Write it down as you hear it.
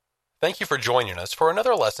Thank you for joining us for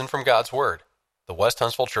another lesson from God's Word. The West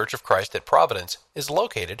Huntsville Church of Christ at Providence is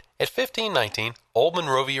located at 1519 Old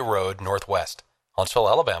Monrovia Road Northwest, Huntsville,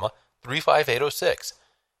 Alabama, 35806.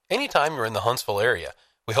 Anytime you're in the Huntsville area,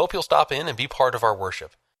 we hope you'll stop in and be part of our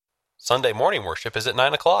worship. Sunday morning worship is at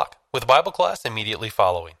 9 o'clock, with Bible class immediately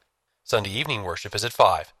following. Sunday evening worship is at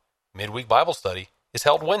 5. Midweek Bible study is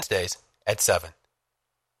held Wednesdays at 7.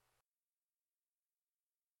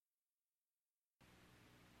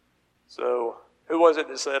 So, who was it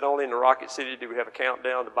that said only in the Rocket City do we have a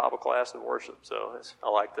countdown to Bible class and worship? So, I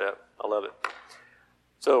like that. I love it.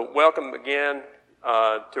 So, welcome again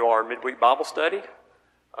to our midweek Bible study.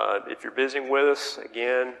 If you're visiting with us,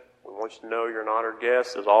 again, we want you to know you're an honored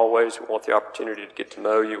guest. As always, we want the opportunity to get to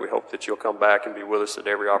know you. We hope that you'll come back and be with us at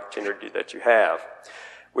every opportunity that you have.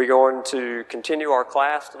 We're going to continue our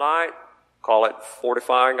class tonight, call it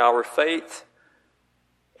Fortifying Our Faith.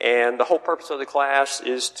 And the whole purpose of the class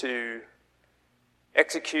is to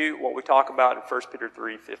execute what we talk about in 1 Peter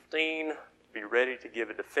 3:15, be ready to give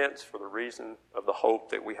a defense for the reason of the hope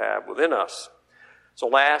that we have within us. So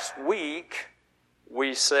last week,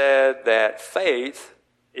 we said that faith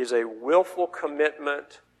is a willful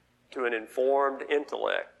commitment to an informed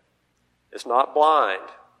intellect. It's not blind.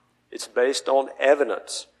 It's based on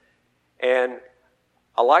evidence. And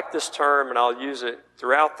I like this term, and I'll use it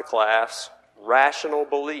throughout the class, rational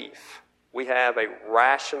belief. We have a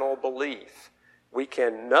rational belief. We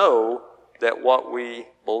can know that what we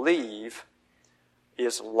believe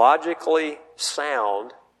is logically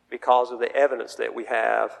sound because of the evidence that we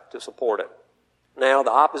have to support it. Now,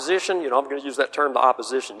 the opposition, I'm going to use that term, the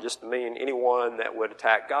opposition, just to mean anyone that would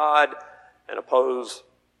attack God and oppose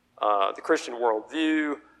the Christian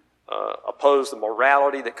worldview, oppose the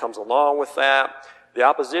morality that comes along with that. The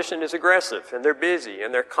opposition is aggressive, and they're busy,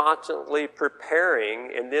 and they're constantly preparing,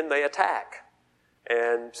 and then they attack.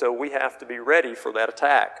 And so we have to be ready for that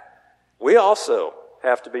attack. We also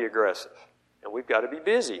have to be aggressive, and we've got to be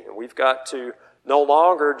busy, and we've got to no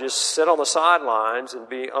longer just sit on the sidelines and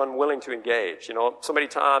be unwilling to engage. So many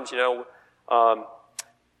times,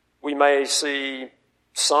 we may see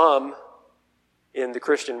some in the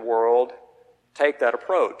Christian world take that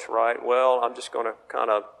approach, right? Well, I'm just going to kind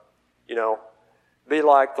of, be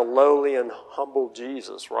like the lowly and humble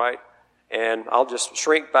Jesus, right? And I'll just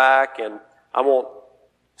shrink back and I won't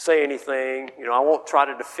say anything. I won't try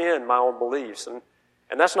to defend my own beliefs. And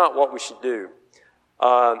that's not what we should do.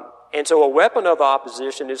 And so a weapon of the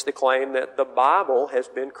opposition is the claim that the Bible has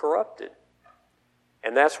been corrupted.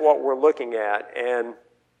 And that's what we're looking at. And,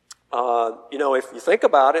 if you think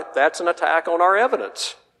about it, that's an attack on our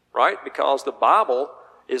evidence, right? Because the Bible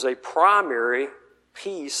is a primary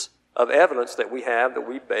piece of evidence that we have that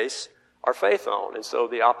we base our faith on. And so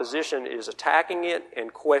the opposition is attacking it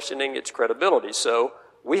and questioning its credibility. So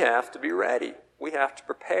we have to be ready. We have to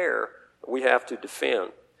prepare. We have to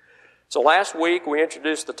defend. So last week we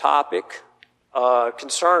introduced the topic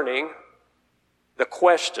concerning the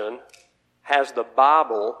question, has the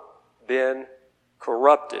Bible been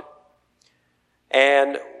corrupted?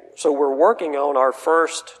 And so we're working on our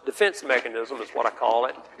first defense mechanism, is what I call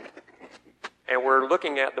it. And we're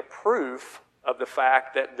looking at the proof of the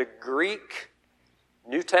fact that the Greek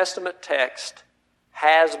New Testament text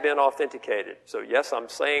has been authenticated. So yes, I'm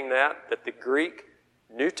saying that the Greek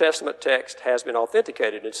New Testament text has been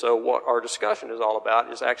authenticated. And so what our discussion is all about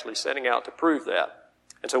is actually setting out to prove that.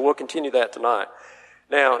 And so we'll continue that tonight.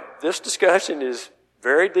 Now, this discussion is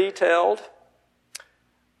very detailed.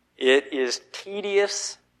 It is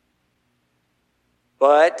tedious,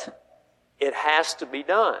 but it has to be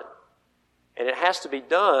done. And it has to be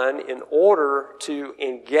done in order to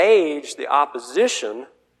engage the opposition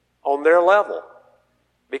on their level.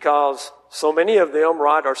 Because so many of them,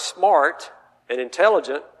 right, are smart and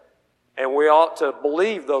intelligent, and we ought to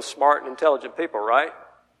believe those smart and intelligent people, right?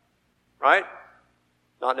 Right?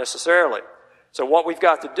 Not necessarily. So what we've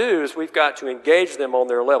got to do is we've got to engage them on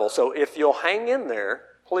their level. So if you'll hang in there,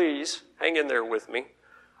 please hang in there with me.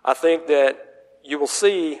 I think that you will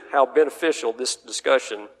see how beneficial this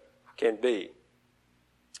discussion can be.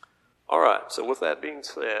 All right, so with that being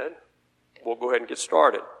said, we'll go ahead and get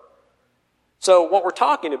started. So what we're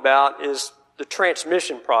talking about is the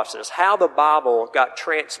transmission process, how the Bible got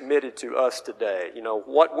transmitted to us today.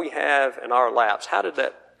 What we have in our laps, how did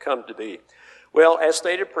that come to be? Well, as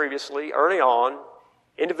stated previously, early on,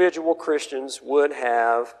 individual Christians would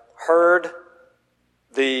have heard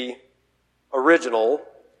the original.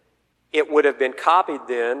 It would have been copied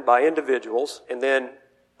then by individuals, and then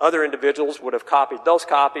other individuals would have copied those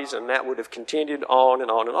copies, and that would have continued on and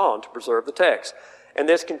on and on to preserve the text. And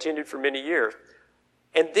this continued for many years.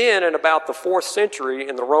 And then in about the 4th century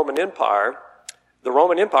in the Roman Empire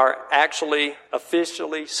actually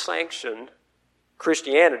officially sanctioned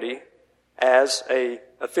Christianity as a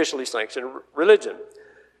officially sanctioned religion.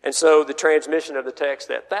 And so the transmission of the text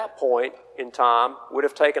at that point in time would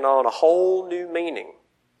have taken on a whole new meaning.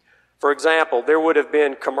 For example, there would have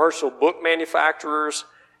been commercial book manufacturers,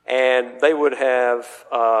 and they would have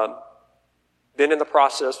been in the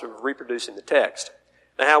process of reproducing the text.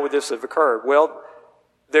 Now, how would this have occurred? Well,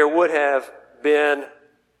 there would have been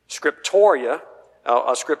scriptoria.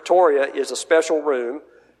 A scriptoria is a special room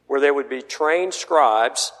where there would be trained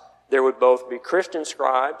scribes. There would both be Christian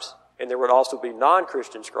scribes, and there would also be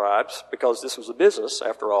non-Christian scribes, because this was a business,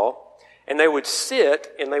 after all. And they would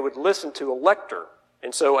sit and they would listen to a lector.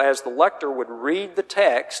 And so as the lector would read the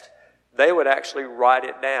text, they would actually write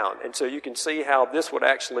it down. And so you can see how this would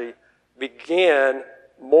actually begin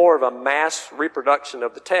more of a mass reproduction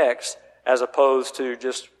of the text as opposed to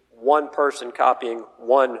just one person copying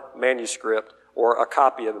one manuscript or a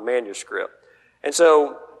copy of the manuscript. And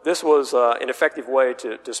so this was an effective way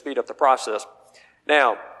to speed up the process.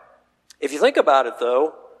 Now, if you think about it,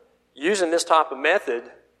 though, using this type of method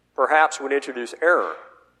perhaps would introduce error.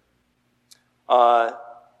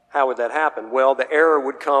 How would that happen? Well, the error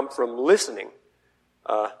would come from listening.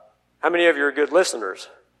 How many of you are good listeners?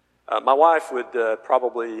 My wife would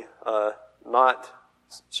probably not.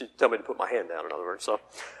 She'd tell me to put my hand down, in other words.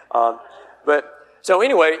 So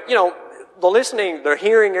anyway, the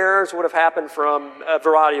hearing errors would have happened from a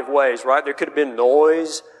variety of ways, right? There could have been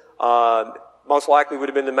noise. Most likely would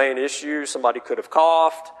have been the main issue. Somebody could have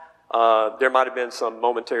coughed. There might have been some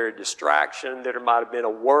momentary distraction. There might have been a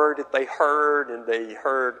word that they heard, and they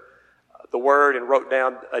heard the word and wrote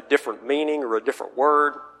down a different meaning or a different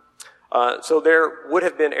word. So there would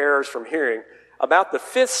have been errors from hearing. About the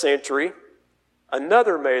 5th century,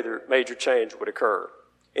 another major change would occur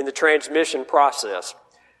in the transmission process.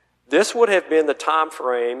 This would have been the time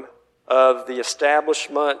frame of the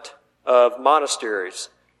establishment of monasteries.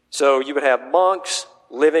 So you would have monks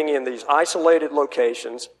living in these isolated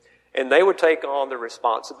locations, and they would take on the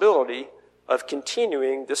responsibility of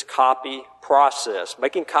continuing this copy process,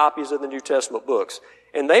 making copies of the New Testament books.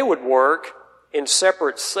 And they would work in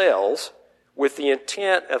separate cells with the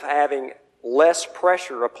intent of having less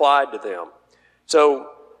pressure applied to them. So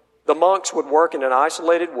the monks would work in an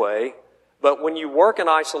isolated way, but when you work in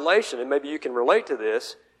isolation, and maybe you can relate to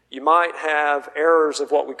this, you might have errors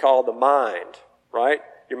of what we call the mind, right?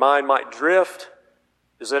 Your mind might drift.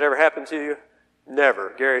 Does that ever happen to you?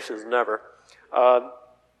 Never. Gary says never.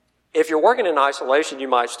 If you're working in isolation, you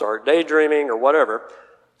might start daydreaming or whatever.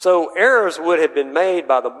 So errors would have been made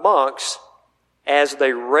by the monks as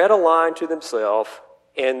they read a line to themselves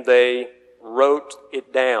and they wrote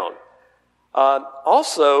it down.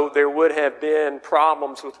 Also, there would have been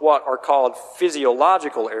problems with what are called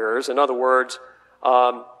physiological errors. In other words,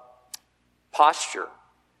 posture.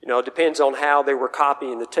 It depends on how they were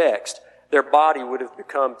copying the text. Their body would have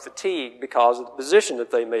become fatigued because of the position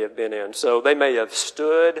that they may have been in. So they may have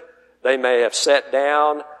stood, they may have sat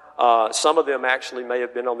down. Some of them actually may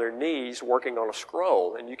have been on their knees working on a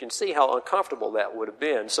scroll, and you can see how uncomfortable that would have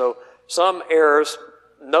been. So some errors,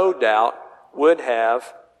 no doubt, would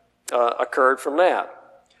have occurred from that.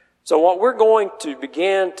 So what we're going to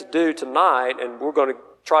begin to do tonight, and we're going to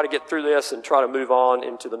try to get through this and try to move on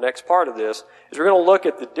into the next part of this, is we're going to look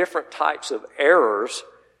at the different types of errors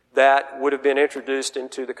that would have been introduced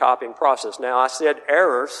into the copying process. Now, I said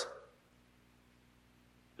errors.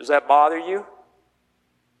 Does that bother you?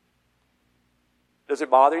 Does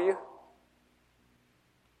it bother you?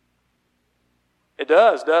 It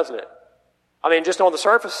does, doesn't it? I mean, just on the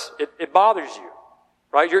surface, it bothers you,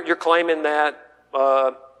 right? You're claiming that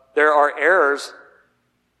there are errors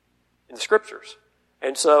in the Scriptures.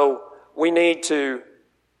 And so we need to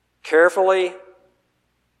carefully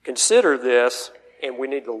consider this, and we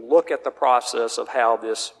need to look at the process of how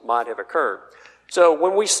this might have occurred. So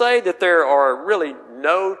when we say that there are really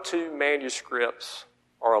no two manuscripts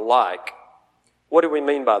are alike, what do we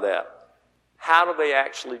mean by that? How do they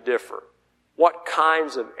actually differ? What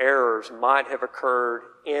kinds of errors might have occurred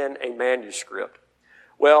in a manuscript?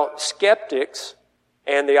 Well, skeptics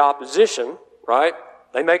and the opposition, right,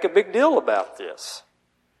 they make a big deal about this.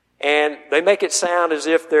 And they make it sound as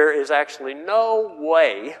if there is actually no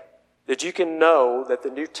way that you can know that the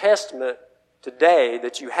New Testament today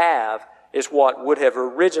that you have is what would have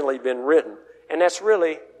originally been written. And that's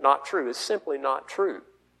really not true. It's simply not true.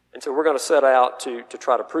 And so we're going to set out to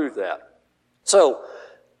try to prove that. So,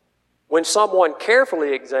 when someone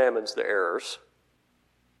carefully examines the errors,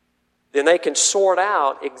 then they can sort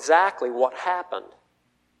out exactly what happened.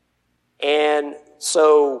 And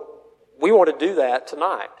so we want to do that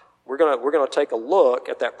tonight. We're going to take a look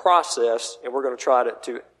at that process, and we're going to try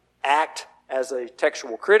to act as a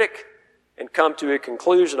textual critic and come to a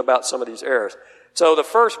conclusion about some of these errors. So the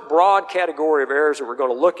first broad category of errors that we're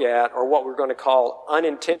going to look at are what we're going to call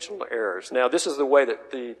unintentional errors. Now, this is the way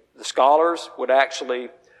that the scholars would actually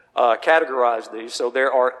categorize these. So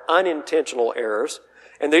there are unintentional errors,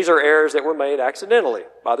 and these are errors that were made accidentally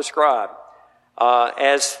by the scribe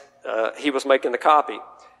as he was making the copy.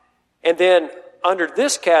 And then under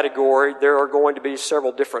this category, there are going to be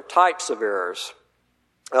several different types of errors.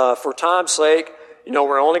 For time's sake,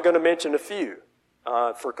 we're only going to mention a few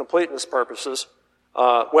for completeness purposes.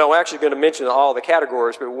 We're actually going to mention all the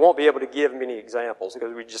categories, but we won't be able to give many examples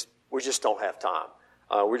because we just don't have time.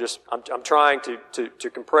 I'm trying to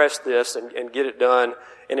compress this and get it done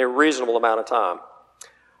in a reasonable amount of time.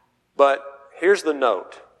 But here's the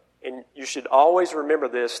note, and you should always remember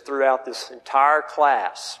this throughout this entire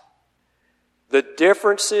class. The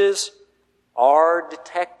differences are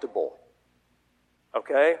detectable.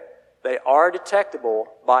 Okay? They are detectable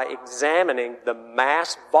by examining the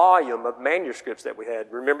mass volume of manuscripts that we had.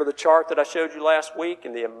 Remember the chart that I showed you last week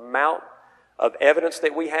and the amount of evidence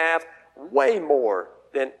that we have? Way more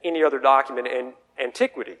than any other document in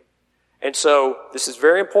antiquity. And so this is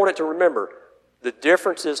very important to remember. The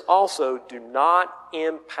differences also do not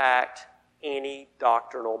impact any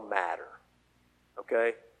doctrinal matter.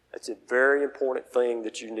 Okay? That's a very important thing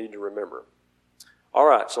that you need to remember. All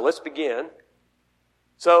right, so let's begin.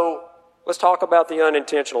 So let's talk about the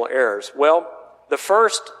unintentional errors. Well, the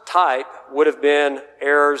first type would have been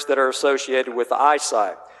errors that are associated with the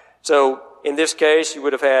eyesight. So in this case, you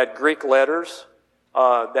would have had Greek letters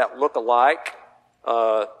that look alike,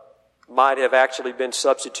 might have actually been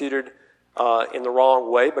substituted in the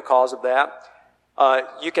wrong way because of that.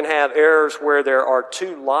 You can have errors where there are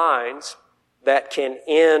two lines that can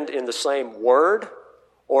end in the same word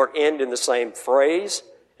or end in the same phrase,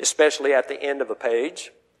 especially at the end of a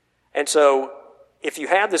page. And so if you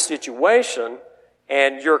have this situation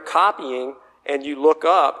and you're copying and you look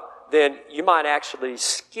up, then you might actually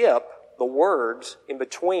skip the words in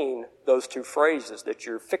between those two phrases that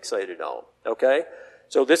you're fixated on. Okay?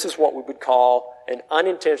 So this is what we would call an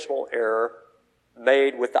unintentional error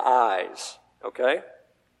made with the eyes. Okay?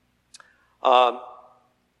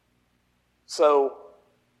 So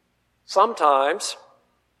sometimes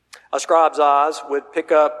a scribe's eyes would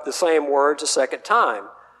pick up the same words a second time,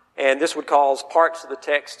 and this would cause parts of the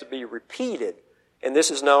text to be repeated, and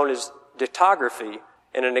this is known as dictography,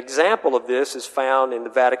 and an example of this is found in the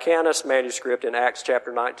Vaticanus manuscript in Acts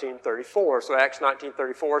chapter 19:34. So Acts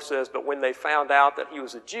 19:34 says, "But when they found out that he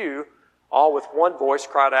was a Jew, all with one voice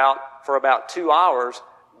cried out for about 2 hours,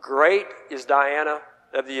 'Great is Diana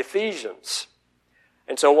of the Ephesians.'"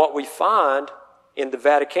 And so what we find in the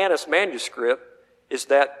Vaticanus manuscript is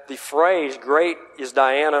that the phrase, "Great is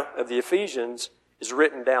Diana of the Ephesians," is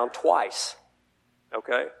written down twice.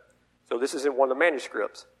 Okay? So this is in one of the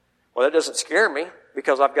manuscripts. Well, that doesn't scare me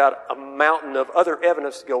because I've got a mountain of other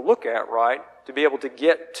evidence to go look at, right, to be able to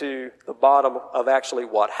get to the bottom of actually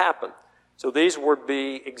what happened. So these would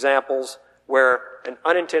be examples where an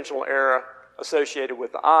unintentional error associated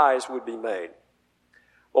with the eyes would be made.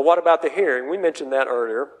 Well, what about the hearing? We mentioned that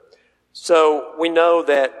earlier. So we know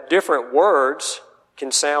that different words can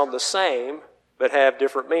sound the same but have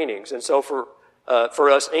different meanings. And so for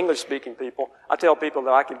us English-speaking people, I tell people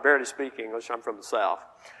that I can barely speak English. I'm from the South.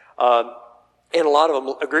 And a lot of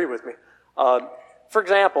them agree with me. For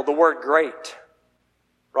example, the word great,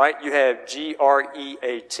 right? You have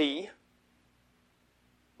G-R-E-A-T,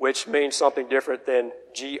 which means something different than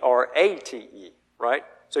G-R-A-T-E, right?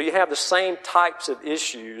 So you have the same types of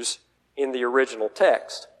issues in the original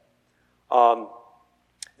text.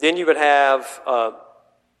 Then you would have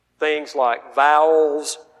things like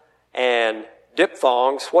vowels and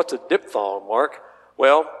diphthongs. What's a diphthong, Mark?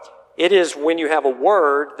 Well, it is when you have a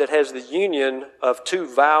word that has the union of two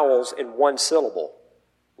vowels in one syllable,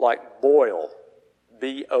 like boil,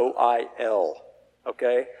 B-O-I-L,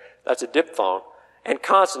 okay? That's a diphthong. And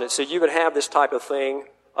consonants, so you would have this type of thing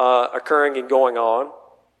occurring and going on.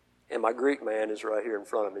 And my Greek man is right here in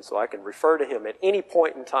front of me, so I can refer to him at any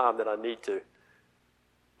point in time that I need to.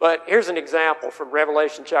 But here's an example from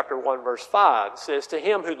Revelation chapter 1, verse 5. It says, "To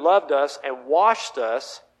him who loved us and washed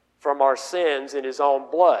us from our sins in his own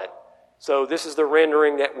blood." So this is the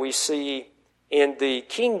rendering that we see in the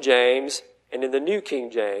King James and in the New King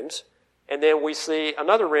James. And then we see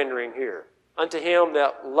another rendering here. "Unto him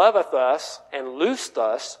that loveth us and loosed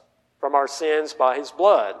us from our sins by his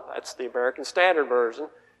blood." That's the American Standard Version.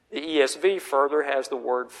 The ESV further has the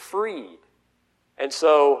word freed. And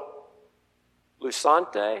so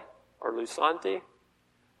Lusante or Lusanti.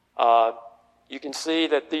 You can see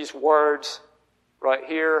that these words right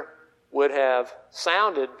here would have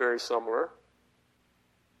sounded very similar,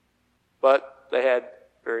 but they had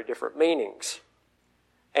very different meanings.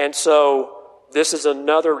 And so this is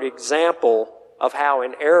another example of how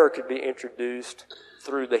an error could be introduced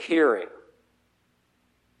through the hearing.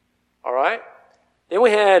 All right? Then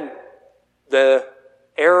we had the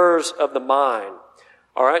errors of the mind.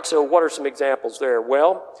 All right, so what are some examples there?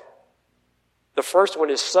 Well, the first one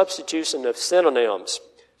is substitution of synonyms.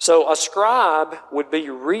 So a scribe would be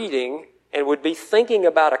reading and would be thinking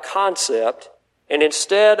about a concept, and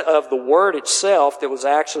instead of the word itself that was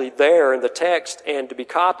actually there in the text and to be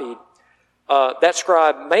copied, that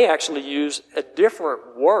scribe may actually use a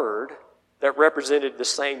different word that represented the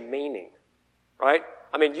same meaning, right?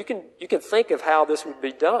 I mean, you can think of how this would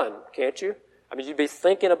be done, can't you? I mean, you'd be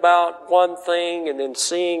thinking about one thing and then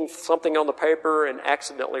seeing something on the paper and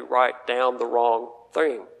accidentally write down the wrong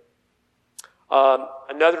thing.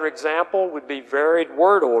 Another example would be varied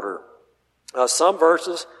word order. Some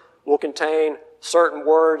verses will contain certain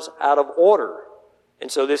words out of order,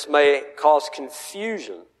 and so this may cause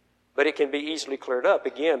confusion, but it can be easily cleared up,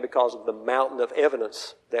 again, because of the mountain of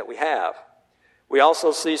evidence that we have. We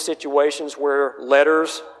also see situations where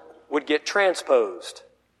letters would get transposed.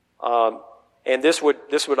 And this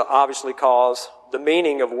would obviously cause the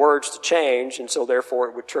meaning of words to change, and so therefore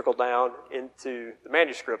it would trickle down into the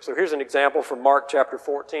manuscript. So here's an example from Mark chapter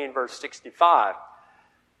 14, verse 65.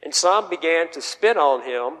 And some began to spit on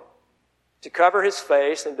him, to cover his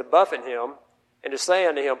face, and to buffet him, and to say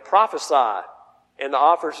unto him, Prophesy. And the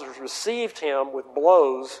officers received him with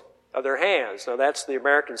blows of their hands. Now that's the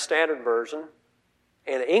American Standard Version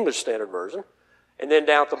and the English Standard Version. And then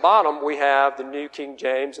down at the bottom, we have the New King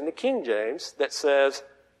James and the King James that says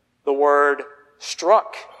the word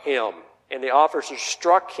struck him. And the officers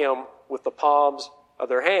struck him with the palms of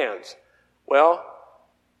their hands. Well,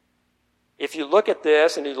 if you look at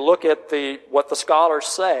this and you look at what the scholars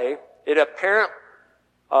say, it's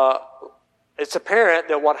apparent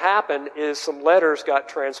that what happened is some letters got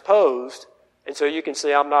transposed. And so you can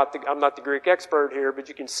see, I'm not the Greek expert here, but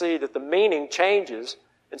you can see that the meaning changes.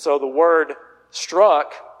 And so the word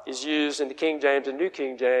struck is used in the King James and New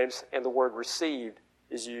King James, and the word received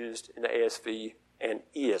is used in the ASV and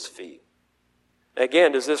ESV.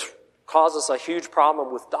 Again, does this cause us a huge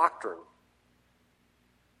problem with doctrine?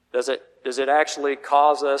 Does it actually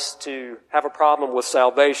cause us to have a problem with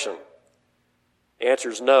salvation? The answer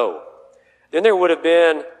is no. Then there would have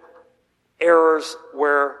been errors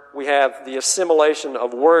where we have the assimilation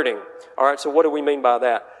of wording. All right, so what do we mean by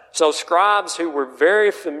that? So scribes who were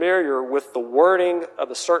very familiar with the wording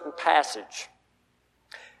of a certain passage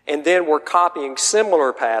and then were copying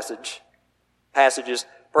similar passages,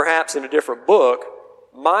 perhaps in a different book,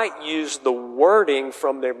 might use the wording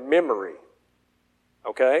from their memory,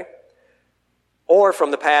 okay? Or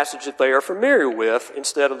from the passage that they are familiar with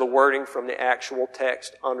instead of the wording from the actual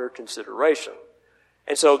text under consideration.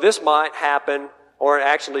 And so this might happen, or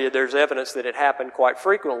actually there's evidence that it happened quite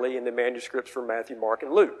frequently in the manuscripts for Matthew, Mark,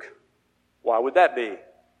 and Luke. Why would that be?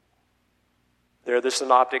 They're the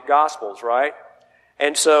synoptic gospels, right?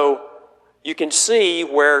 And so you can see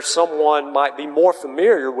where someone might be more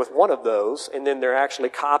familiar with one of those, and then they're actually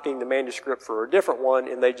copying the manuscript for a different one,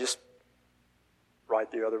 and they just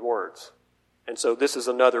write the other words. And so this is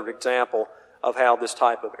another example of how this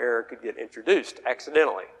type of error could get introduced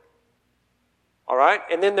accidentally. All right?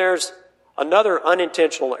 And then there's another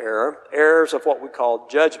unintentional error, errors of what we call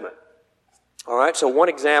judgment. All right? So one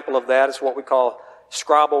example of that is what we call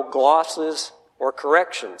scribal glosses or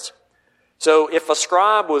corrections. So if a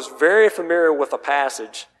scribe was very familiar with a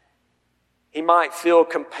passage, he might feel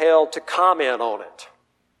compelled to comment on it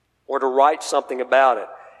or to write something about it.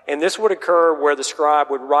 And this would occur where the scribe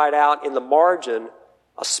would write out in the margin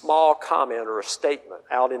a small comment or a statement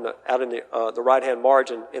out in the right-hand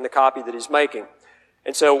margin in the copy that he's making.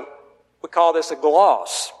 And so we call this a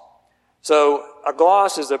gloss. So a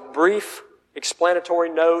gloss is a brief explanatory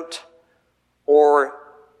note or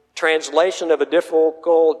translation of a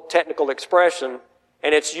difficult technical expression,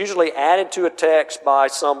 and it's usually added to a text by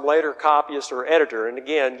some later copyist or editor. And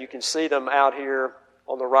again, you can see them out here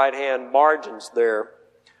on the right-hand margins there.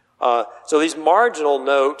 So these marginal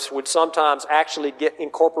notes would sometimes actually get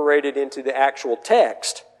incorporated into the actual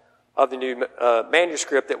text of the new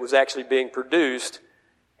manuscript that was actually being produced.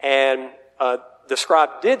 And the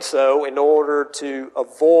scribe did so in order to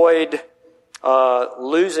avoid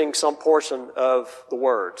losing some portion of the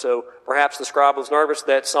word. So perhaps the scribe was nervous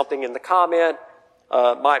that something in the comment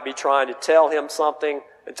might be trying to tell him something,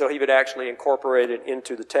 until he would actually incorporate it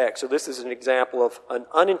into the text. So this is an example of an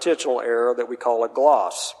unintentional error that we call a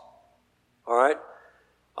gloss. All right?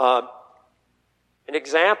 An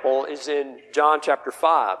example is in John chapter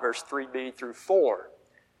 5, verse 3b through 4.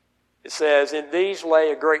 It says, "In these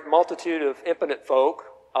lay a great multitude of impotent folk,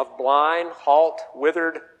 of blind, halt,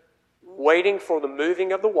 withered, waiting for the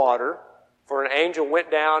moving of the water. For an angel went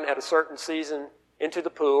down at a certain season into the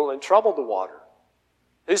pool and troubled the water.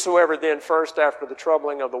 Whosoever then first after the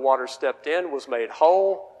troubling of the water stepped in was made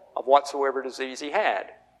whole of whatsoever disease he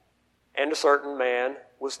had. And a certain man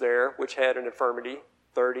was there which had an infirmity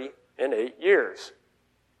 38 years."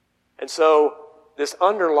 And so this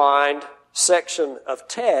underlined section of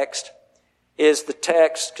text is the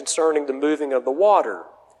text concerning the moving of the water.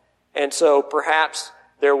 And so perhaps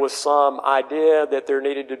there was some idea that there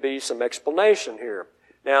needed to be some explanation here.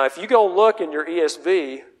 Now, if you go look in your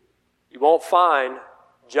ESV, you won't find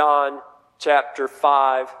John chapter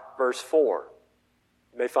 5, verse 4.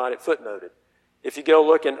 You may find it footnoted. If you go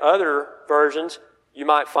look in other versions, you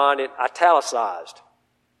might find it italicized.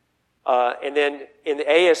 And then in the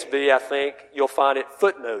ASV, I think, you'll find it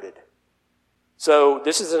footnoted. So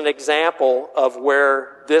this is an example of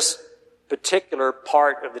where this particular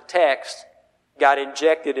part of the text got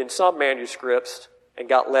injected in some manuscripts and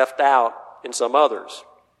got left out in some others.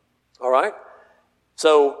 All right?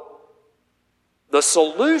 So the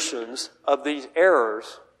solutions of these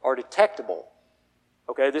errors are detectable.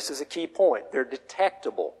 Okay, this is a key point. They're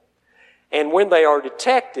detectable. And when they are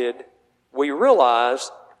detected, we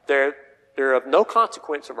realize they're of no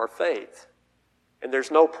consequence of our faith. And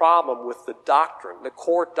there's no problem with the doctrine, the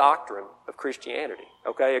core doctrine of Christianity.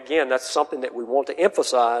 Okay, again, that's something that we want to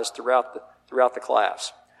emphasize throughout the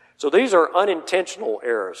class. So these are unintentional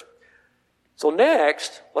errors. So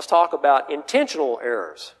next, let's talk about intentional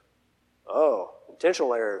errors. Oh,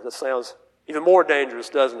 intentional errors. That sounds even more dangerous,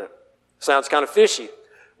 doesn't it? Sounds kind of fishy.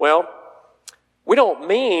 Well, we don't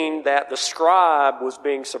mean that the scribe was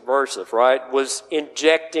being subversive, right? Was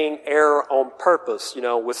injecting error on purpose,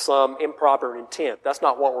 with some improper intent. That's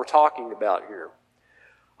not what we're talking about here.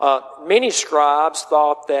 Many scribes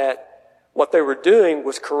thought that what they were doing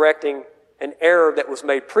was correcting an error that was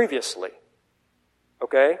made previously.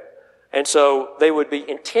 Okay? And so they would be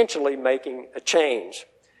intentionally making a change.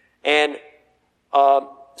 And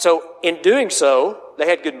so in doing so, they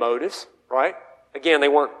had good motives, right? Again, they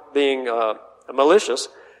weren't being malicious.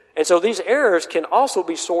 And so these errors can also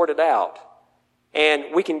be sorted out. And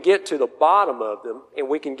we can get to the bottom of them, and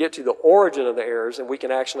we can get to the origin of the errors, and we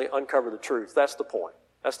can actually uncover the truth. That's the point.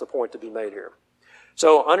 That's the point to be made here.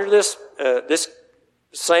 So under this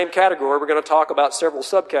same category, we're going to talk about several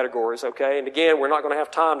subcategories, okay? And again, we're not going to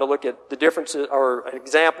have time to look at the differences or an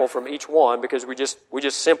example from each one because we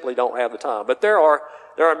just simply don't have the time. But there are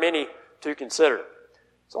many to consider.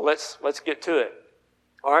 So let's get to it.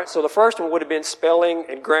 All right, so the first one would have been spelling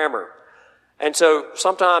and grammar. And so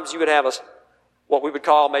sometimes you would have what we would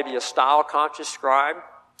call maybe a style-conscious scribe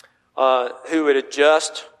who would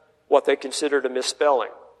adjust what they considered a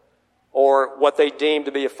misspelling or what they deemed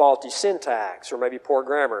to be a faulty syntax or maybe poor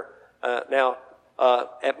grammar. Now,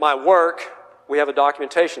 at my work, we have a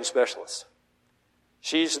documentation specialist.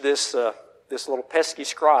 She's this little pesky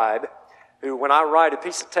scribe who, when I write a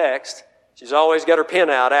piece of text, she's always got her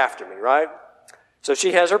pen out after me, right? So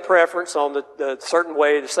she has her preference on the certain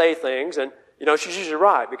way to say things, and, she's usually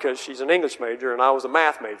right because she's an English major and I was a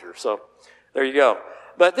math major. So there you go.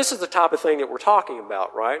 But this is the type of thing that we're talking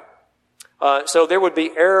about, right? So there would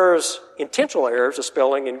be errors, intentional errors of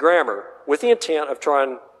spelling and grammar with the intent of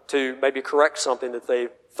trying to maybe correct something that they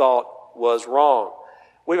thought was wrong.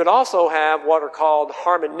 We would also have what are called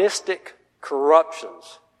harmonistic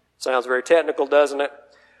corruptions. Sounds very technical, doesn't it?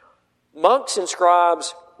 Monks and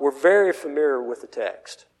scribes were very familiar with the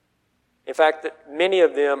text. In fact, many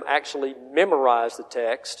of them actually memorized the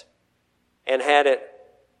text and had it,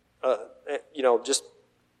 just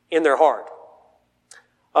in their heart.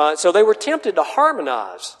 So they were tempted to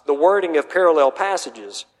harmonize the wording of parallel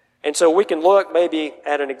passages. And so we can look maybe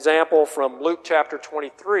at an example from Luke chapter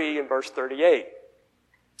 23 and verse 38.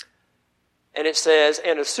 And it says,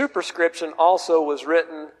 "And a superscription also was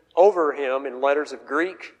written over him in letters of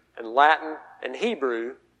Greek and Latin and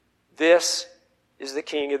Hebrew, 'This is the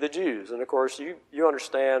King of the Jews.'" And of course, you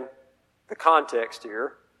understand the context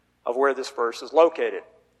here of where this verse is located.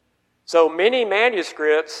 So many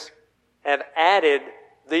manuscripts have added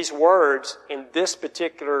these words in this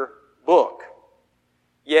particular book.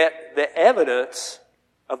 Yet the evidence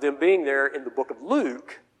of them being there in the book of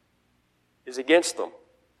Luke is against them.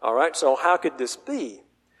 All right, so how could this be?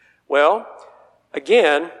 Well,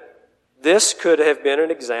 again, This could have been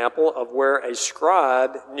an example of where a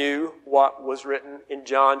scribe knew what was written in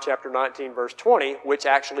John chapter 19, verse 20, which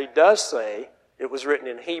actually does say it was written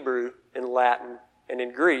in Hebrew, in Latin, and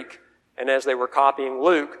in Greek, and as they were copying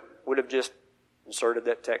Luke, would have just inserted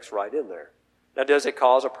that text right in there. Now, does it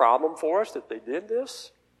cause a problem for us that they did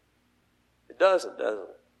this? It doesn't, does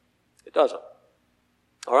it? It doesn't.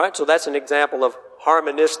 All right, so that's an example of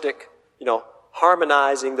harmonizing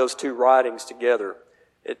those two writings together.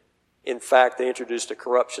 In fact, they introduced a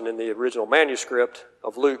corruption in the original manuscript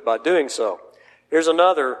of Luke by doing so. Here's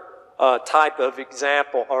another type of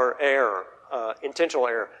example or error, intentional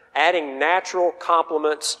error, adding natural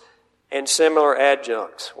complements and similar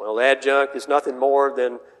adjuncts. Well, adjunct is nothing more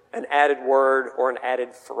than an added word or an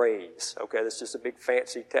added phrase. Okay, that's just a big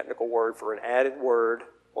fancy technical word for an added word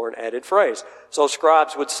or an added phrase. So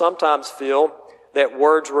scribes would sometimes feel that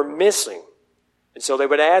words were missing, and so they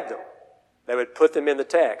would add them. They would put them in the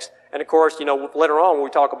text. And of course, later on when we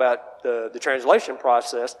talk about the translation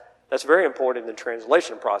process, that's very important in the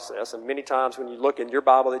translation process. And many times when you look in your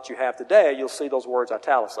Bible that you have today, you'll see those words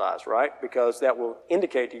italicized, right? Because that will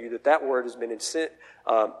indicate to you that that word has been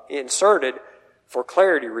inserted for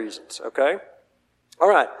clarity reasons, okay? All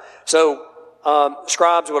right. So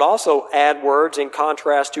scribes would also add words in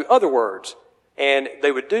contrast to other words. And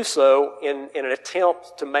they would do so in an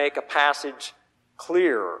attempt to make a passage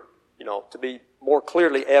clearer, to be more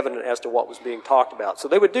clearly evident as to what was being talked about. So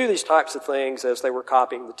they would do these types of things as they were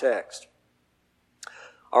copying the text.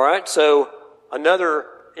 All right, so another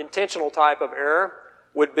intentional type of error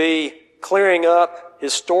would be clearing up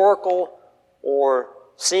historical or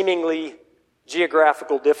seemingly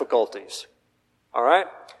geographical difficulties. All right?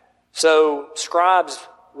 So scribes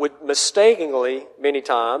would mistakenly, many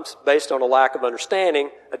times, based on a lack of understanding,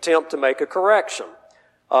 attempt to make a correction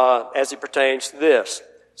as it pertains to this.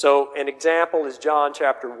 So an example is John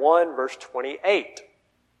chapter 1, verse 28.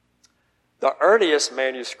 The earliest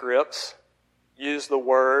manuscripts use the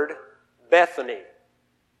word Bethany.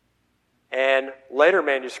 And later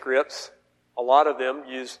manuscripts, a lot of them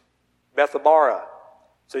use Bethabara.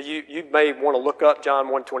 So you may want to look up John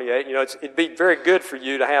 1:28. It'd be very good for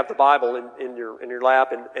you to have the Bible in your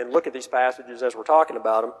lap and look at these passages as we're talking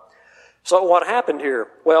about them. So what happened here?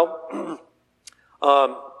 Well,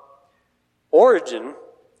 Origen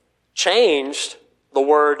changed the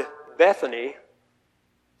word Bethany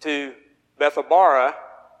to Bethabara.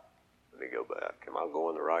 Let me go back. Am I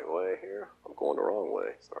going the right way here? I'm going the wrong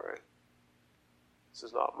way. Sorry. This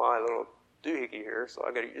is not my little doohickey here, so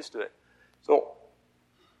I got to get used to it. So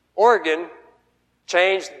Origen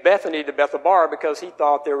changed Bethany to Bethabara because he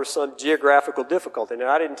thought there was some geographical difficulty.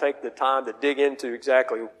 Now, I didn't take the time to dig into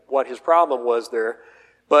exactly what his problem was there,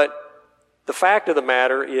 but the fact of the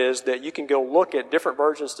matter is that you can go look at different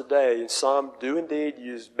versions today, and some do indeed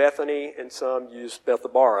use Bethany and some use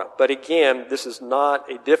Bethabara. But again, this is not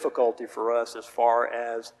a difficulty for us as far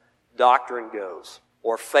as doctrine goes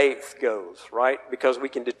or faith goes, right? Because we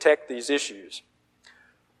can detect these issues.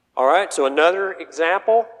 All right, so another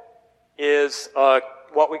example is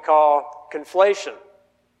what we call conflation.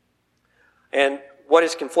 And what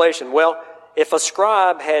is conflation? Well, if a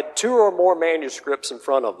scribe had 2 or more manuscripts in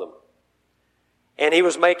front of them, and he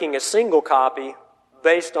was making a single copy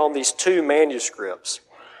based on these 2 manuscripts,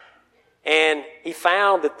 and he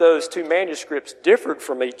found that those 2 manuscripts differed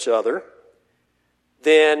from each other,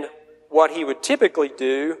 then what he would typically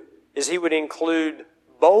do is he would include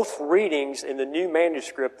both readings in the new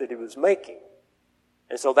manuscript that he was making.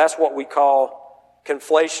 And so that's what we call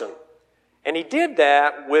conflation. And he did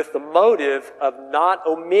that with the motive of not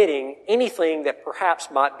omitting anything that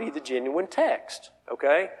perhaps might be the genuine text.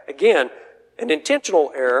 Okay? Again, an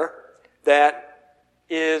intentional error that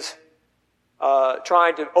is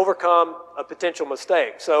trying to overcome a potential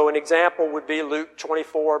mistake. So an example would be Luke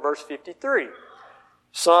 24, verse 53.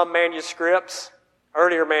 Some manuscripts,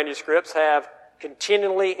 earlier manuscripts, have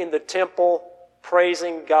continually in the temple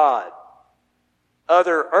praising God.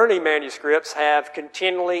 Other early manuscripts have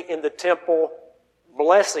continually in the temple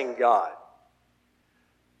blessing God.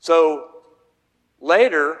 So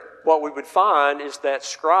later, what we would find is that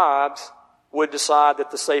scribes would decide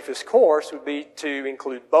that the safest course would be to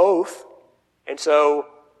include both. And so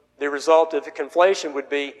the result of the conflation would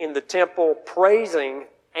be in the temple praising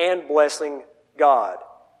and blessing God.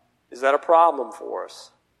 Is that a problem for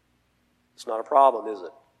us? It's not a problem, is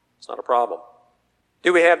it? It's not a problem.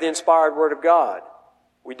 Do we have the inspired Word of God?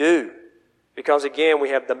 We do. Because again, we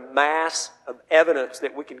have the mass of evidence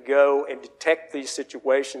that we can go and detect these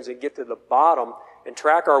situations and get to the bottom and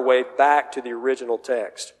track our way back to the original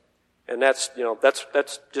text. And that's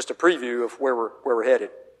just a preview of where we're headed.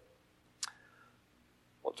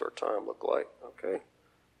 What's our time look like? Okay.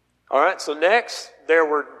 All right, so next, there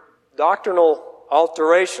were doctrinal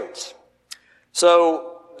alterations.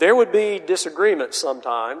 So there would be disagreements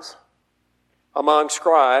sometimes among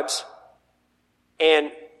scribes,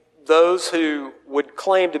 and those who would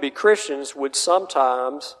claim to be Christians would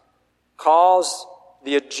sometimes cause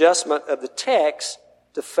the adjustment of the text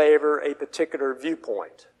to favor a particular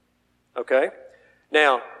viewpoint. Okay?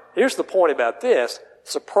 Now, here's the point about this.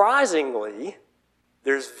 Surprisingly,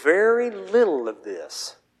 there's very little of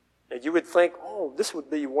this. Now, you would think, oh, this would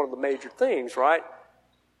be one of the major things, right?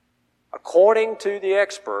 According to the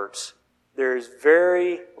experts, there's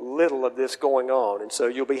very little of this going on, and so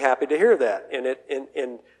you'll be happy to hear that.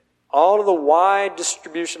 In all of the wide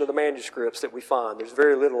distribution of the manuscripts that we find, there's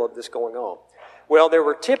very little of this going on. Well, there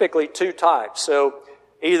were typically two types. So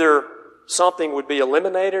either something would be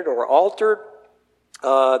eliminated or altered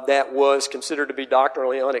that was considered to be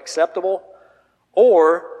doctrinally unacceptable,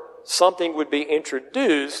 or something would be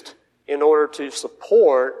introduced in order to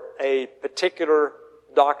support a particular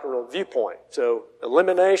doctrinal viewpoint. So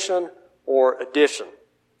elimination or addition.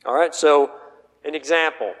 All right, so an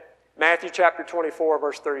example. Matthew chapter 24,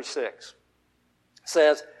 verse 36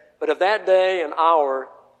 says, "But of that day and hour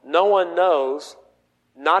no one knows,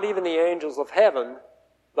 not even the angels of heaven,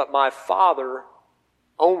 but my Father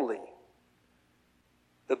only."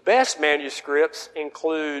 The best manuscripts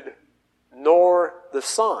include "nor the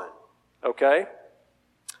Son." Okay?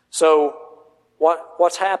 So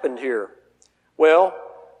what's happened here? Well,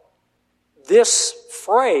 this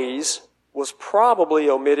phrase was probably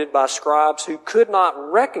omitted by scribes who could not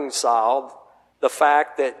reconcile the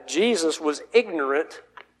fact that Jesus was ignorant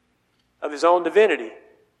of his own divinity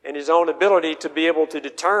and his own ability to be able to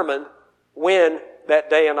determine when that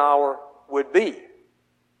day and hour would be.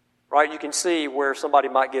 Right? You can see where somebody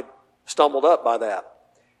might get stumbled up by that.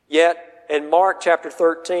 Yet, in Mark chapter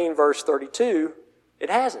 13, verse 32, it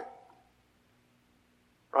hasn't.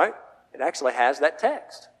 Right? It actually has that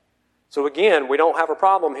text. So again, we don't have a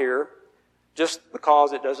problem here just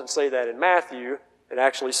because it doesn't say that in Matthew. It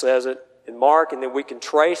actually says it in Mark, and then we can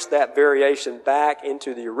trace that variation back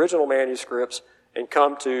into the original manuscripts and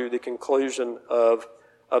come to the conclusion of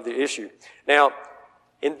the issue. Now,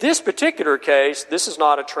 in this particular case, this is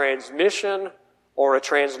not a transmission or a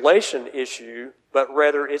translation issue, but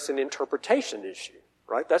rather it's an interpretation issue,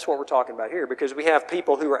 right? That's what we're talking about here, because we have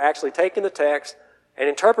people who are actually taking the text and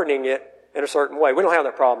interpreting it in a certain way. We don't have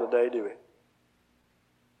that problem today, do we?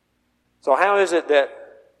 So how is it that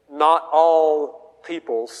not all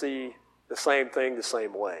people see the same thing the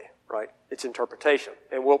same way, right? It's interpretation,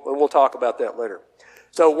 and we'll talk about that later.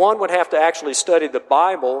 So one would have to actually study the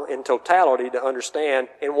Bible in totality to understand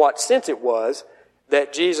in what sense it was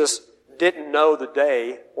that Jesus didn't know the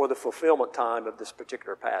day or the fulfillment time of this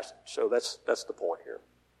particular passage. So that's the point here.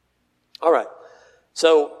 All right.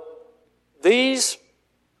 So these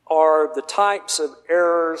are the types of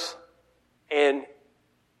errors and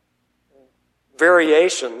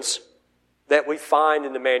variations that we find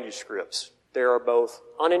in the manuscripts. There are both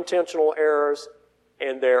unintentional errors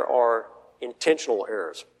and there are intentional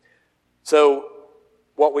errors. So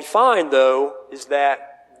what we find, though, is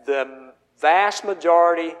that the vast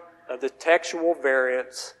majority of the textual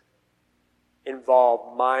variants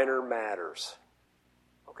involve minor matters.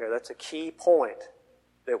 Okay, that's a key point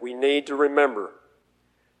that we need to remember.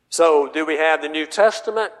 So, do we have the New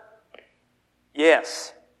Testament?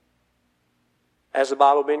 Yes. Has the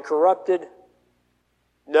Bible been corrupted?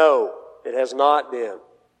 No, it has not been.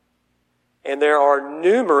 And there are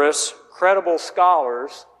numerous credible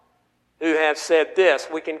scholars who have said this: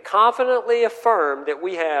 we can confidently affirm that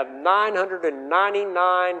we have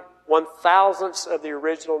 999 one-thousandths of the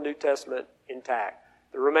original New Testament intact.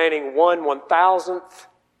 The remaining 1/1000th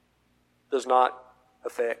does not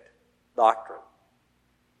affect doctrine.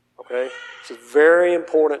 Okay? So it's very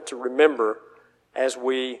important to remember as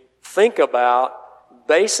we think about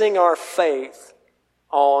basing our faith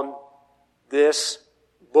on this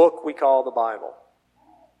book we call the Bible.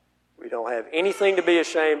 We don't have anything to be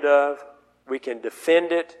ashamed of. We can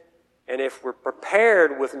defend it. And if we're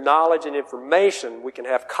prepared with knowledge and information, we can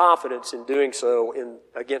have confidence in doing so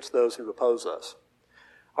against those who oppose us.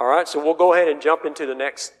 All right, so we'll go ahead and jump into the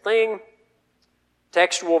next thing,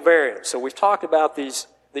 textual variance. So we've talked about these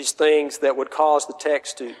things that would cause the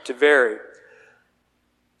text to vary.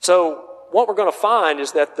 So what we're going to find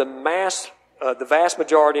is that the vast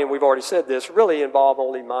majority, and we've already said this, really involve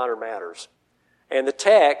only minor matters. And the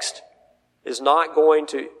text is not going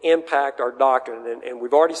to impact our doctrine. And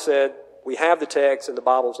we've already said we have the text and the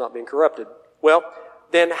Bible is not being corrupted. Well,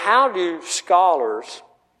 then how do scholars...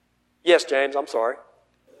 Yes, James, I'm sorry.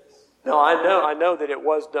 No, I know that it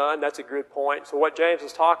was done. That's a good point. So what James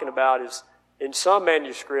is talking about is in some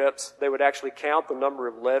manuscripts, they would actually count the number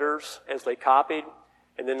of letters as they copied,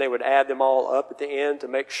 and then they would add them all up at the end to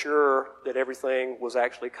make sure that everything was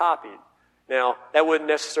actually copied. Now, that wouldn't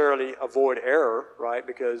necessarily avoid error, right,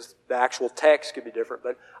 because the actual text could be different.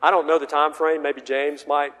 But I don't know the time frame. Maybe James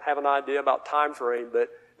might have an idea about time frame, but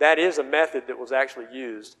that is a method that was actually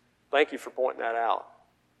used. Thank you for pointing that out.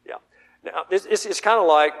 Yeah. Now, it's kind of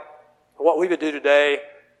like what we would do today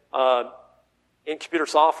in computer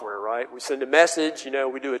software, right? We send a message,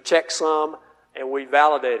 we do a checksum, and we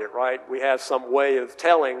validate it, right? We have some way of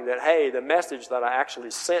telling that, hey, the message that I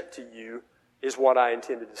actually sent to you is what I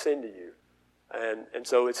intended to send to you. And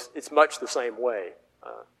so it's much the same way.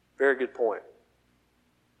 Very good point.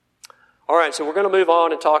 All right, so we're going to move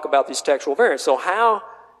on and talk about these textual variants. So how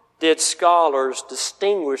did scholars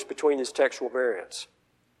distinguish between these textual variants?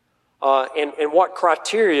 And what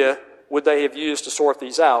criteria would they have used to sort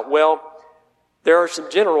these out? Well, there are some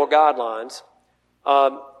general guidelines.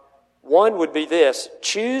 One would be this: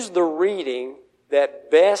 choose the reading that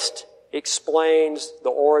best explains the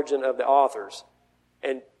origin of the authors.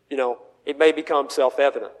 And, it may become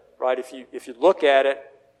self-evident, right? If you look at it,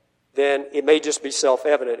 then it may just be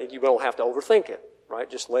self-evident and you don't have to overthink it, right?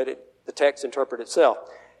 Just let the text interpret itself.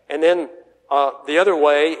 And then the other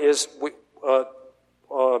way is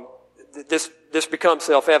this becomes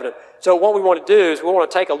self-evident. So what we want to do is we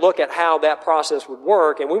want to take a look at how that process would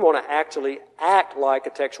work, and we want to actually act like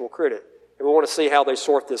a textual critic. And we want to see how they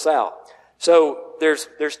sort this out. So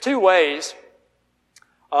there's two ways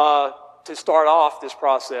to start off this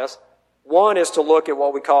process. One is to look at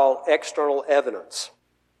what we call external evidence.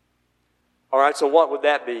 All right, so what would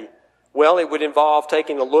that be? Well, it would involve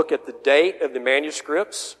taking a look at the date of the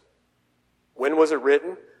manuscripts. When was it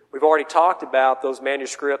written? We've already talked about those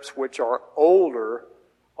manuscripts which are older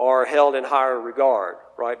are held in higher regard,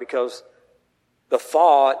 right? Because the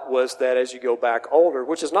thought was that as you go back older,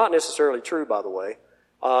 which is not necessarily true, by the way,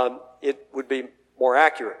 it would be more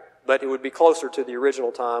accurate, but it would be closer to the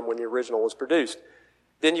original time when the original was produced.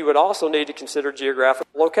 Then you would also need to consider geographic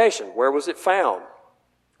location. Where was it found?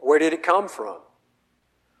 Where did it come from?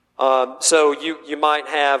 So you might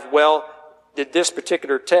have, well, did this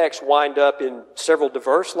particular text wind up in several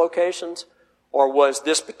diverse locations, or was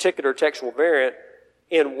this particular textual variant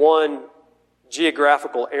in one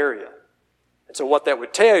geographical area? And so what that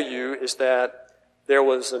would tell you is that there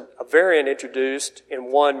was a variant introduced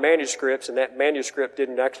in one manuscript, and that manuscript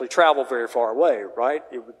didn't actually travel very far away, right?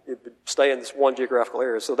 It would stay in this one geographical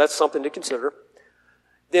area. So that's something to consider.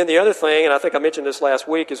 Then the other thing, and I think I mentioned this last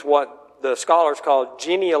week, is what the scholars call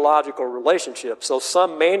genealogical relationships. So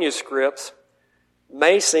some manuscripts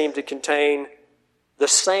may seem to contain the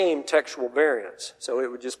same textual variants. So it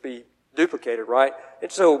would just be duplicated, right? And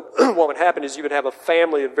so what would happen is you would have a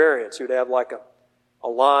family of variants. You would have like a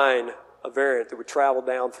line of variant that would travel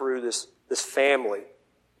down through this family.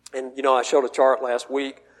 And, I showed a chart last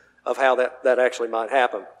week of how that actually might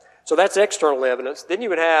happen. So that's external evidence. Then you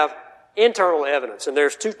would have internal evidence, and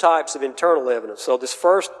there's two types of internal evidence. So this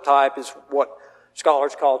first type is what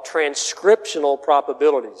scholars call transcriptional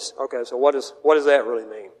probabilities. Okay, so what does that really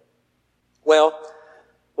mean? Well,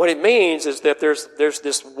 what it means is that there's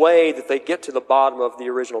this way that they get to the bottom of the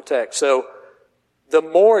original text. So the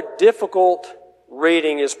more difficult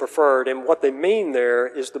reading is preferred, and what they mean there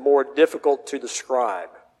is the more difficult to describe.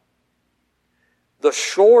 The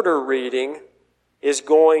shorter reading is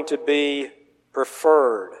going to be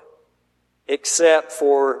preferred, except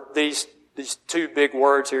for these two big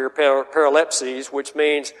words here, paralepses, which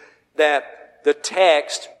means that the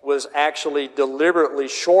text was actually deliberately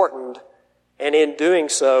shortened, and in doing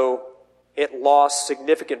so, it lost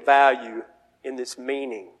significant value in its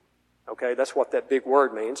meaning. Okay, that's what that big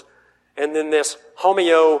word means. And then this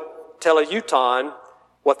homoteleuton,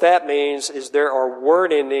 what that means is there are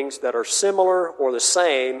word endings that are similar or the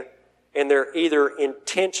same, and they're either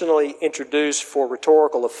intentionally introduced for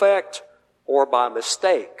rhetorical effect or by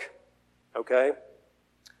mistake. Okay?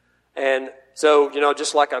 And so,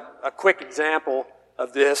 just like a quick example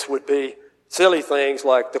of this would be silly things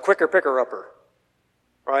like the quicker picker-upper,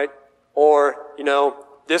 right? Or,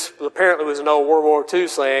 this apparently was an old World War II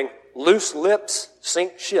saying, loose lips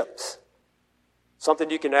sink ships.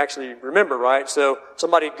 Something you can actually remember, right? So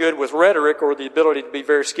somebody good with rhetoric or the ability to be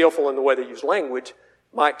very skillful in the way they use language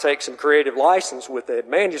might take some creative license with a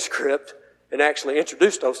manuscript and actually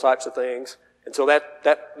introduce those types of things. And so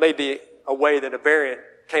that may be a way that a variant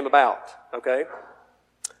came about, okay?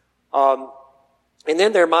 And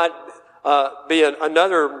then there might be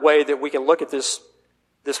another way that we can look at this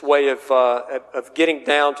way of getting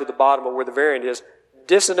down to the bottom of where the variant is.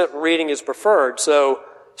 dissonant reading is preferred. So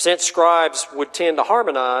since scribes would tend to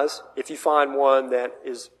harmonize, if you find one that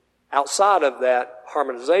is outside of that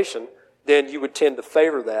harmonization, then you would tend to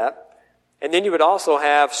favor that. And then you would also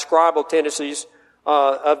have scribal tendencies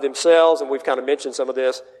of themselves, and we've kind of mentioned some of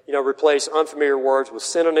this, replace unfamiliar words with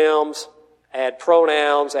synonyms, add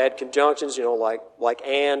pronouns, add conjunctions, like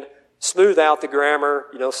and, smooth out the grammar,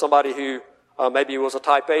 somebody who maybe was a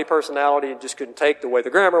type A personality and just couldn't take the way the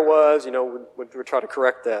grammar was, would try to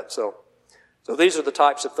correct that. So these are the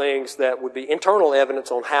types of things that would be internal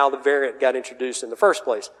evidence on how the variant got introduced in the first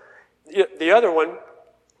place. The other one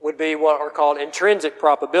would be what are called intrinsic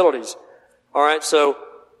probabilities. All right, so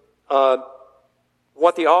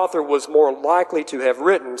what the author was more likely to have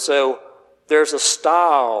written. So there's a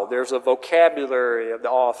style, there's a vocabulary of the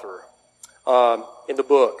author in the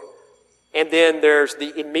book. And then there's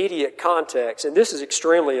the immediate context, and this is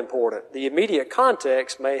extremely important. The immediate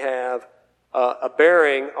context may have a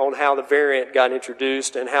bearing on how the variant got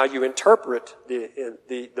introduced and how you interpret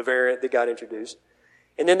the variant that got introduced.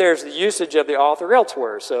 And then there's the usage of the author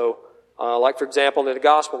elsewhere. So, like for example, in the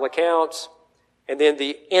gospel accounts, and then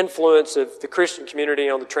the influence of the Christian community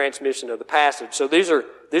on the transmission of the passage. So these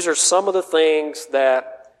are some of the things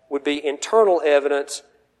that would be internal evidence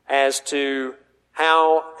as to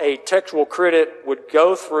how a textual critic would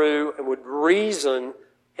go through and would reason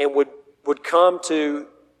and would come to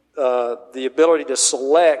the ability to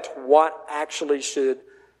select what actually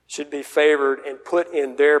should be favored and put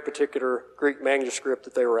in their particular Greek manuscript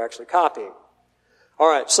that they were actually copying. All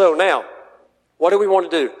right, so now, what do we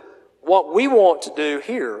want to do? What we want to do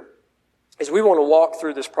here is we want to walk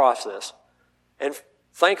through this process. And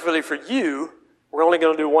thankfully for you, we're only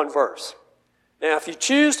going to do one verse. Now, if you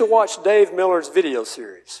choose to watch Dave Miller's video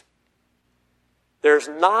series, there's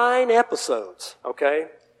 9 episodes, okay?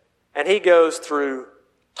 And he goes through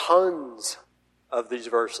tons of these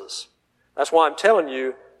verses. That's why I'm telling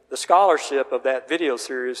you the scholarship of that video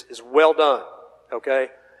series is well done, okay?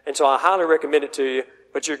 And so I highly recommend it to you,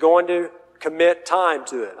 but you're going to commit time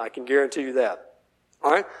to it. I can guarantee you that. All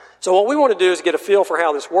right? So what we want to do is get a feel for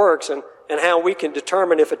how this works and how we can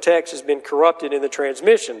determine if a text has been corrupted in the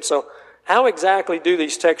transmission. So how exactly do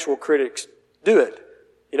these textual critics do it?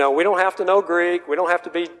 We don't have to know Greek. We don't have to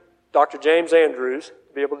be Dr. James Andrews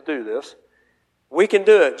to be able to do this. We can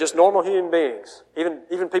do it. Just normal human beings.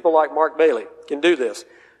 Even people like Mark Bailey can do this.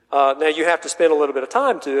 Now you have to spend a little bit of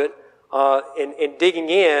time to it, in digging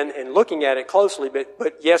in and looking at it closely,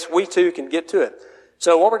 but yes, we too can get to it.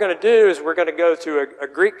 So what we're going to do is we're going to go to a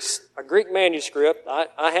Greek manuscript.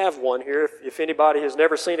 I have one here. If anybody has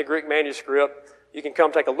never seen a Greek manuscript, you can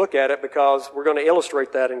come take a look at it because we're going to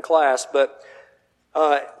illustrate that in class. But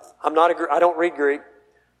I don't read Greek.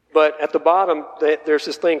 But at the bottom, there's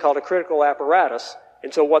this thing called a critical apparatus.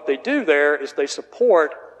 And so what they do there is they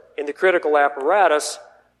support in the critical apparatus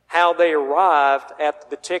how they arrived at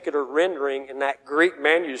the particular rendering in that Greek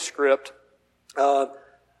manuscript,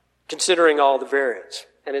 considering all the variants.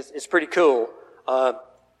 And it's pretty cool.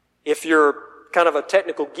 If you're kind of a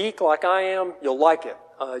technical geek like I am, you'll like it.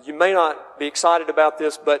 You may not be excited about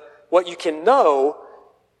this, but what you can know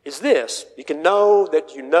is this. You can know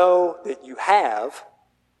that you have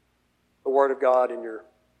the Word of God in your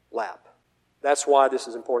lap. That's why this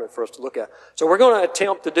is important for us to look at. So we're going to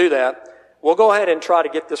attempt to do that. We'll go ahead and try to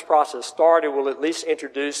get this process started. We'll at least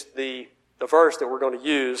introduce the verse that we're going to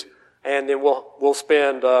use, and then we'll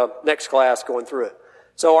spend next class going through it.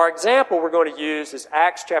 So our example we're going to use is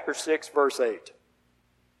Acts chapter 6, verse 8.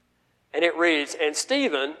 And it reads, "And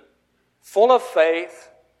Stephen, full of faith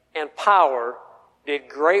and power, did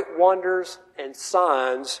great wonders and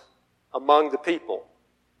signs among the people."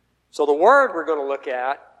 So the word we're going to look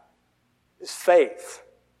at is faith.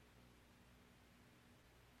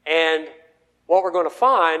 And what we're going to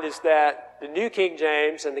find is that the New King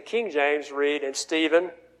James and the King James read, "And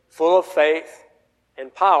Stephen, full of faith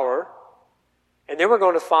and power." And then we're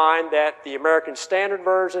going to find that the American Standard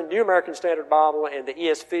Version, New American Standard Bible, and the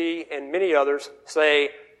ESV, and many others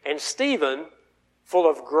say, "And Stephen, full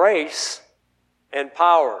of grace and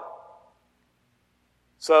power."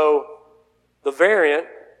 So the variant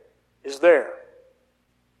is there.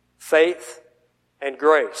 Faith and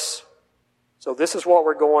grace. So this is what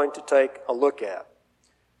we're going to take a look at.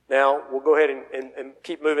 Now, we'll go ahead and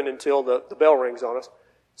keep moving until the bell rings on us.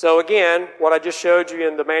 So again, what I just showed you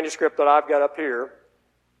in the manuscript that I've got up here,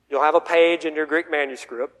 you'll have a page in your Greek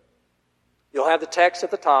manuscript. You'll have the text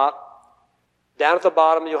at the top. Down at the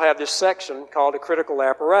bottom, you'll have this section called a critical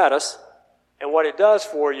apparatus. And what it does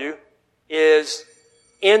for you is,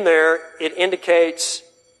 in there, it indicates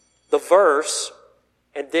the verse,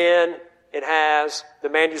 and then it has the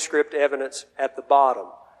manuscript evidence at the bottom.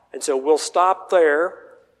 And so we'll stop there,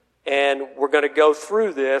 and we're going to go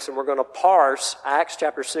through this, and we're going to parse Acts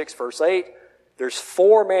chapter 6, verse 8. There's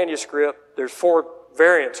four variants,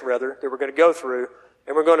 that we're going to go through,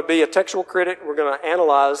 and we're going to be a textual critic. We're going to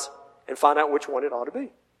analyze and find out which one it ought to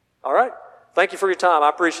be. All right? Thank you for your time. I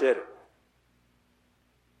appreciate it.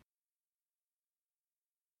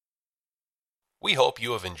 We hope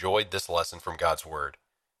you have enjoyed this lesson from God's Word.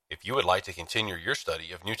 If you would like to continue your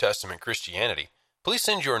study of New Testament Christianity, please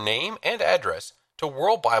send your name and address to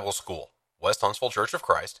World Bible School, West Huntsville Church of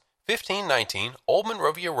Christ, 1519 Old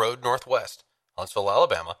Monrovia Road Northwest, Huntsville,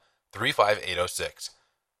 Alabama, 35806.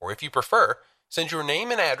 Or if you prefer, send your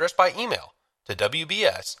name and address by email to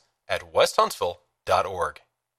wbs@westhuntsville.org.